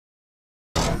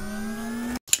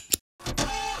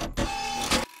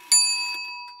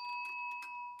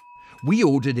We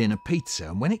ordered in a pizza,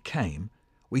 and when it came,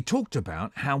 we talked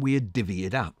about how we had divvied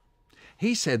it up.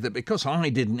 He said that because I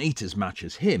didn't eat as much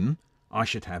as him, I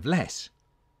should have less.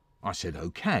 I said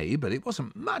OK, but it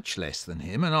wasn't much less than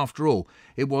him, and after all,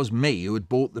 it was me who had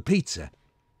bought the pizza.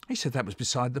 He said that was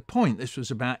beside the point. This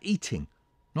was about eating,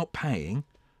 not paying.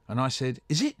 And I said,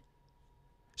 is it?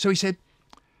 So he said,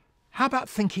 how about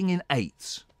thinking in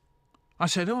eighths? I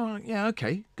said, oh, yeah,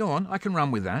 OK, go on, I can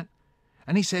run with that.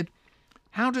 And he said,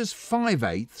 how does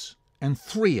 5/8 and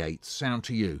 3/8 sound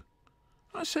to you?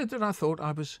 I said that I thought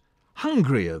I was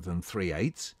hungrier than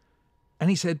 3/8. And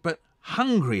he said, but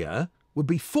hungrier would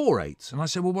be 4/8. And I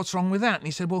said, well, what's wrong with that? And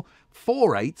he said, well,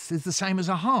 4/8 is the same as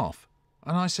a half.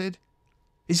 And I said,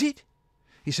 is it?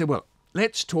 He said, well,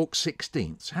 let's talk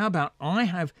sixteenths. How about I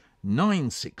have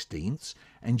 9/16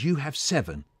 and you have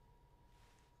 7?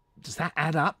 Does that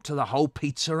add up to the whole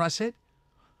pizza? I said.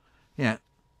 Yeah,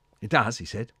 it does, he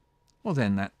said. Well,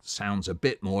 then that sounds a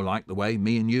bit more like the way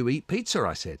me and you eat pizza,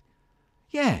 I said.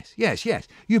 Yes.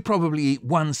 You probably eat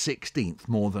 1/16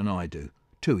 more than I do.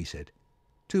 2, he said.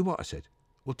 2 what? I said.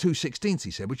 Well, 2/16,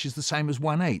 he said, which is the same as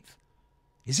 1/8.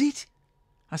 Is it?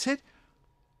 I said.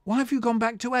 Why have you gone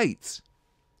back to eighths?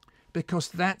 Because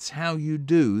that's how you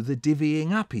do the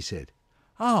divvying up, he said.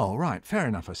 Oh, right, fair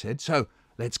enough, I said. So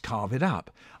let's carve it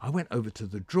up. I went over to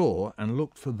the drawer and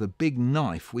looked for the big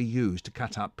knife we use to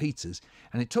cut up pizzas,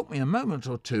 and it took me a moment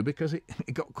or two because it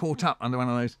got caught up under one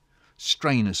of those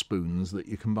strainer spoons that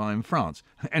you can buy in France.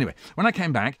 Anyway, when I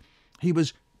came back, he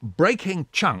was breaking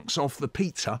chunks off the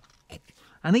pizza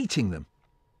and eating them.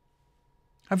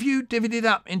 Have you divvied it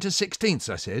up into sixteenths?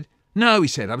 I said. No, he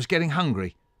said, I was getting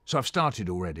hungry, so I've started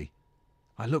already.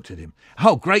 I looked at him.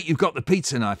 Oh, great, you've got the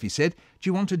pizza knife, he said. Do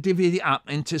you want to divvy it up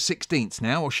into sixteenths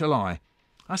now, or shall I?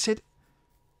 I said,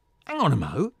 hang on a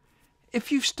mo.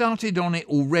 If you've started on it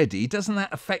already, doesn't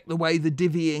that affect the way the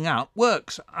divvying up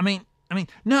works? I mean,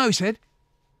 no, he said.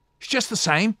 It's just the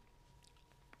same.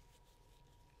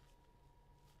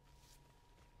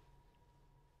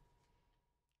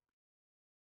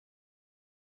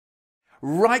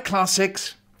 Right, Class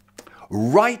 6.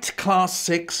 Right, Class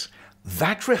 6.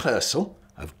 That rehearsal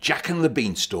of Jack and the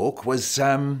Beanstalk was,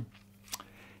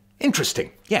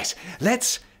 interesting. Yes,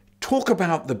 let's talk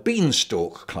about the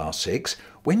beanstalk, Class 6.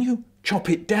 When you chop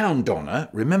it down, Donna,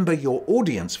 remember your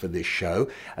audience for this show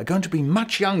are going to be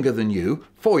much younger than you,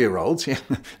 4-year-olds,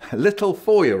 little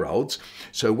 4-year-olds.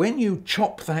 So when you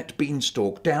chop that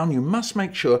beanstalk down, you must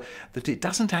make sure that it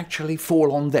doesn't actually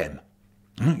fall on them.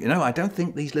 You know, I don't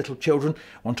think these little children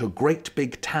want a great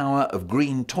big tower of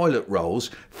green toilet rolls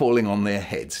falling on their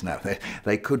heads. No,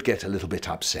 they could get a little bit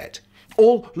upset.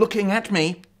 All looking at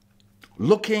me.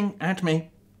 Looking at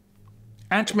me.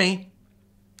 At me.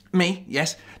 Me,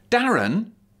 yes.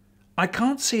 Darren, I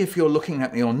can't see if you're looking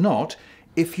at me or not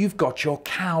if you've got your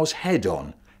cow's head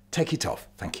on. Take it off,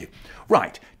 thank you.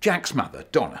 Right, Jack's mother,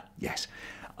 Donna, yes.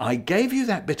 I gave you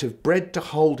that bit of bread to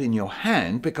hold in your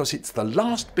hand because it's the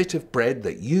last bit of bread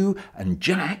that you and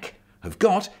Jack have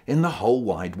got in the whole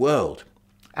wide world.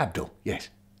 Abdul, yes.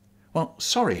 Well,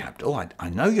 sorry, Abdul, I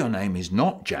know your name is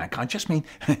not Jack. I just mean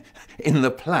in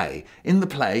the play. In the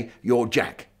play, you're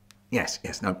Jack. Yes,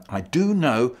 no, I do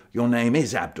know your name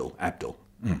is Abdul.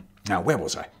 Now, where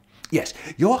was I? Yes,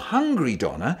 you're hungry,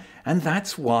 Donna, and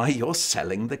that's why you're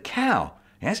selling the cow.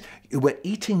 Yes, you were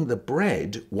eating the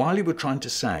bread while you were trying to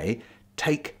say,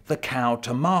 take the cow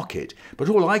to market. But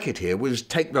all I could hear was,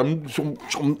 take them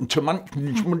to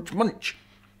munch.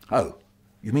 Oh,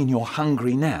 you mean you're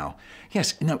hungry now?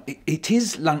 Yes, no, it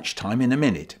is lunchtime in a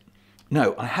minute.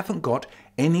 No, I haven't got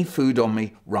any food on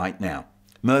me right now.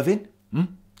 Mervyn?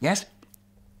 Yes?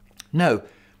 No,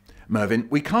 Mervyn,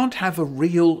 we can't have a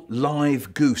real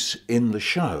live goose in the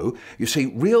show. You see,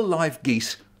 real live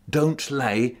geese don't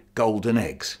lay golden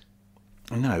eggs.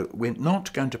 No, we're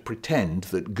not going to pretend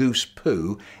that goose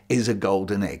poo is a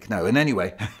golden egg. No, and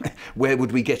anyway, where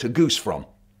would we get a goose from?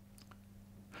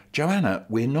 Joanna,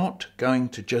 we're not going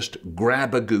to just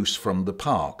grab a goose from the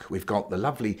park. We've got the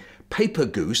lovely paper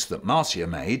goose that Marcia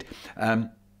made.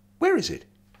 Where is it?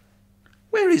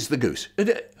 Where is the goose?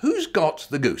 Who's got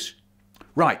the goose?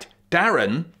 Right,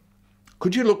 Darren,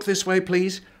 could you look this way,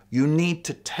 please? You need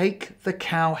to take the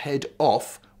cow head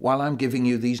off while I'm giving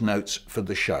you these notes for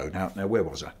the show. Now, where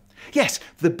was I? Yes,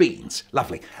 the beans.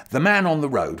 Lovely. The man on the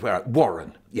road.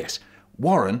 Warren. Yes.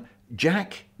 Warren,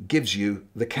 Jack gives you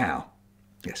the cow.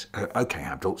 Yes. OK,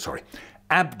 Abdul, sorry.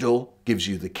 Abdul gives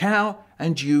you the cow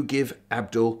and you give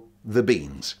Abdul the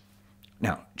beans.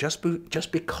 Now, just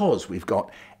because we've got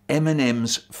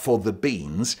M&Ms for the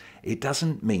beans, it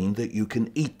doesn't mean that you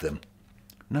can eat them.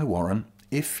 No, Warren,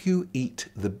 If you eat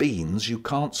the beans, you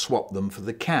can't swap them for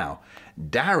the cow.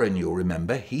 Darren, you'll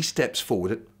remember, he steps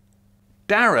forward.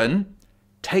 Darren,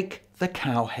 take the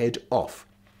cow head off.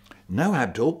 No,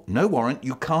 Abdul, no warrant,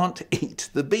 you can't eat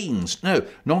the beans. No,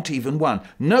 not even one.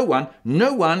 No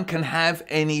one can have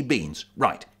any beans.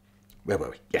 Right, where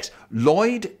were we? Yes,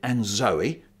 Lloyd and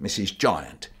Zoe, Mrs.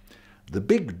 Giant. The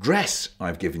big dress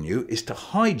I've given you is to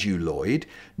hide you, Lloyd.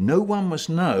 No one must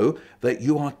know that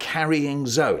you are carrying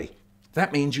Zoe.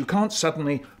 That means you can't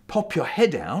suddenly pop your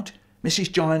head out.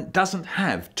 Mrs. Giant doesn't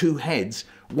have two heads,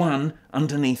 one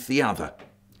underneath the other.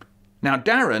 Now,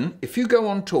 Darren, if you go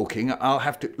on talking, I'll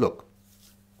have to... Look,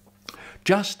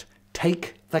 just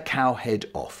take the cow head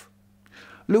off.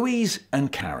 Louise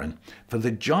and Karen, for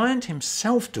the giant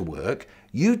himself to work,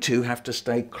 you two have to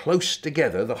stay close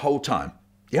together the whole time.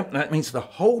 Yep, that means the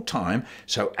whole time,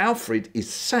 so Alfred is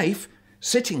safe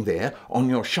sitting there on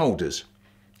your shoulders.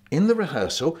 In the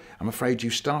rehearsal, I'm afraid you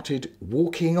started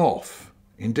walking off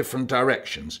in different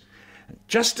directions.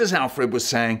 Just as Alfred was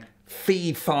saying,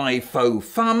 fee, fi, fo,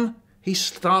 fum, he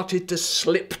started to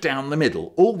slip down the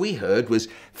middle. All we heard was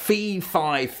fee,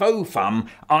 fi, fo, fum,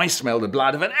 I smell the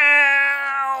blood of an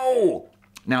ow!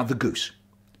 Now the goose.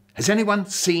 Has anyone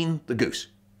seen the goose?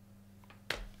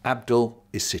 Abdul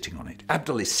is sitting on it.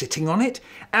 Abdul is sitting on it.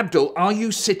 Abdul, are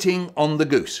you sitting on the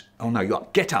goose? Oh no, you are.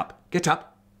 Get up. Get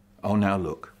up. Oh, now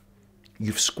look.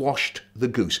 You've squashed the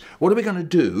goose. What are we going to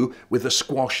do with a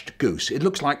squashed goose? It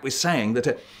looks like we're saying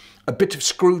that a bit of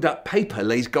screwed up paper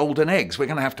lays golden eggs. We're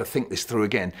going to have to think this through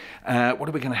again. What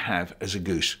are we going to have as a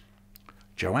goose?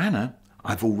 Joanna,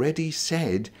 I've already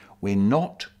said we're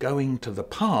not going to the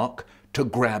park to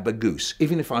grab a goose.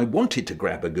 Even if I wanted to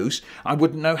grab a goose, I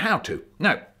wouldn't know how to.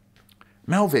 No.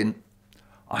 Melvin,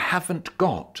 I haven't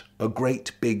got a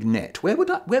great big net. Where would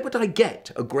I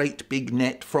get a great big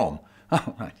net from?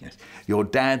 Oh, right, yes. Your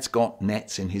dad's got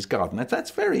nets in his garden.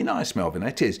 That's very nice, Melvin,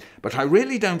 it is. But I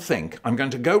really don't think I'm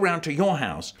going to go round to your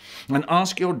house and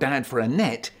ask your dad for a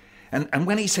net, and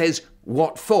when he says,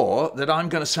 what for, that I'm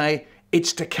going to say,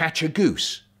 it's to catch a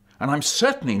goose. And I'm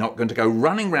certainly not going to go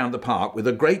running round the park with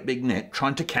a great big net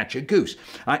trying to catch a goose.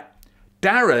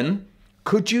 Darren,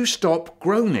 could you stop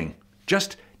groaning?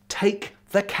 Just take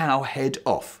the cow head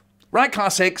off. Right,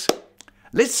 class 6.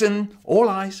 Listen, all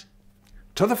eyes.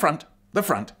 To the front. The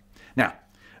front. Now,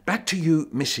 back to you,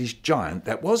 Mrs. Giant.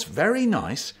 That was very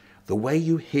nice, the way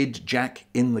you hid Jack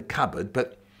in the cupboard,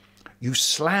 but you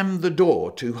slammed the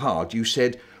door too hard. You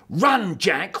said, run,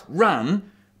 Jack, run,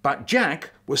 but Jack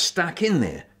was stuck in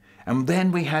there. And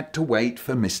then we had to wait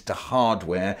for Mr.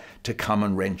 Hardware to come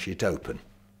and wrench it open.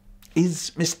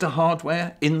 Is Mr.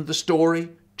 Hardware in the story,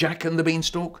 Jack and the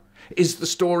Beanstalk? Is the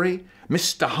story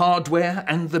Mr. Hardware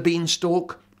and the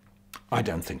Beanstalk? I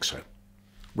don't think so.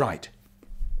 Right.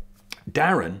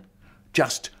 Darren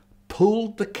just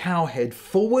pulled the cow head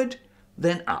forward,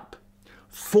 then up.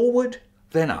 Forward,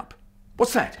 then up.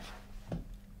 What's that?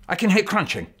 I can hear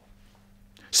crunching.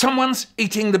 Someone's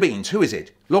eating the beans. Who is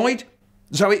it? Lloyd?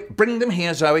 Zoe, bring them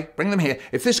here, Zoe. Bring them here.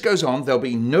 If this goes on, there'll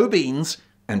be no beans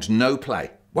and no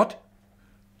play. What?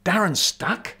 Darren's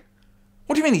stuck?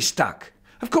 What do you mean he's stuck?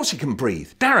 Of course he can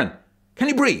breathe. Darren, can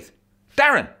you breathe?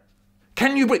 Darren,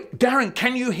 can you breathe? Darren,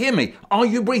 can you hear me? Are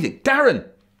you breathing? Darren!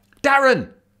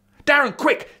 Darren! Darren,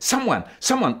 quick! Someone,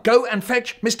 go and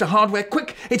fetch Mr. Hardware,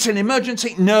 quick! It's an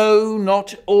emergency. No,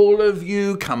 not all of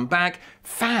you. Come back.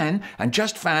 Fan, and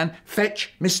just Fan,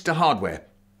 fetch Mr. Hardware.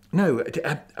 No,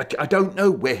 I don't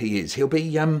know where he is. He'll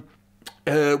be,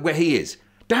 where he is.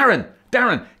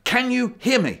 Darren, can you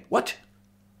hear me? What?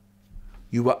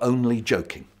 You were only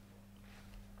joking.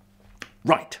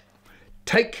 Right.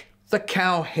 Take the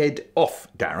cow head off,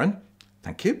 Darren.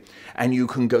 Thank you. And you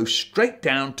can go straight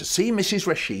down to see Mrs.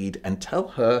 Rashid and tell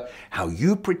her how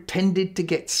you pretended to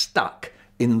get stuck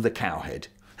in the cow head.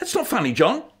 That's not funny,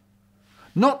 John.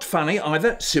 Not funny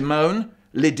either, Simone,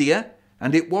 Lydia,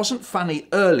 and it wasn't funny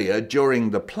earlier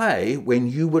during the play when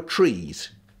you were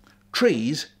trees.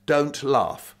 Trees don't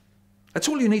laugh. That's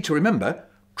all you need to remember.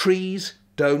 Trees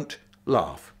don't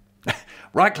laugh.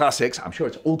 Right, class 6, I'm sure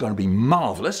it's all going to be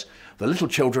marvellous. The little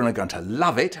children are going to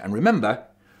love it. And remember,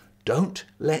 don't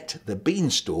let the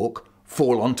beanstalk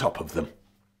fall on top of them.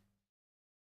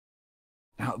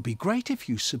 Now, it would be great if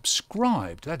you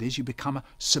subscribed. That is, you become a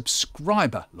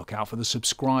subscriber. Look out for the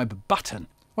subscribe button.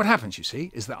 What happens, you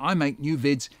see, is that I make new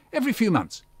vids every few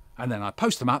months, and then I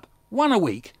post them up one a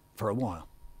week for a while.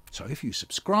 So if you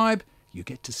subscribe, you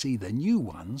get to see the new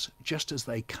ones just as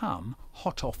they come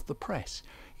hot off the press.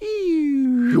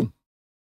 Ew.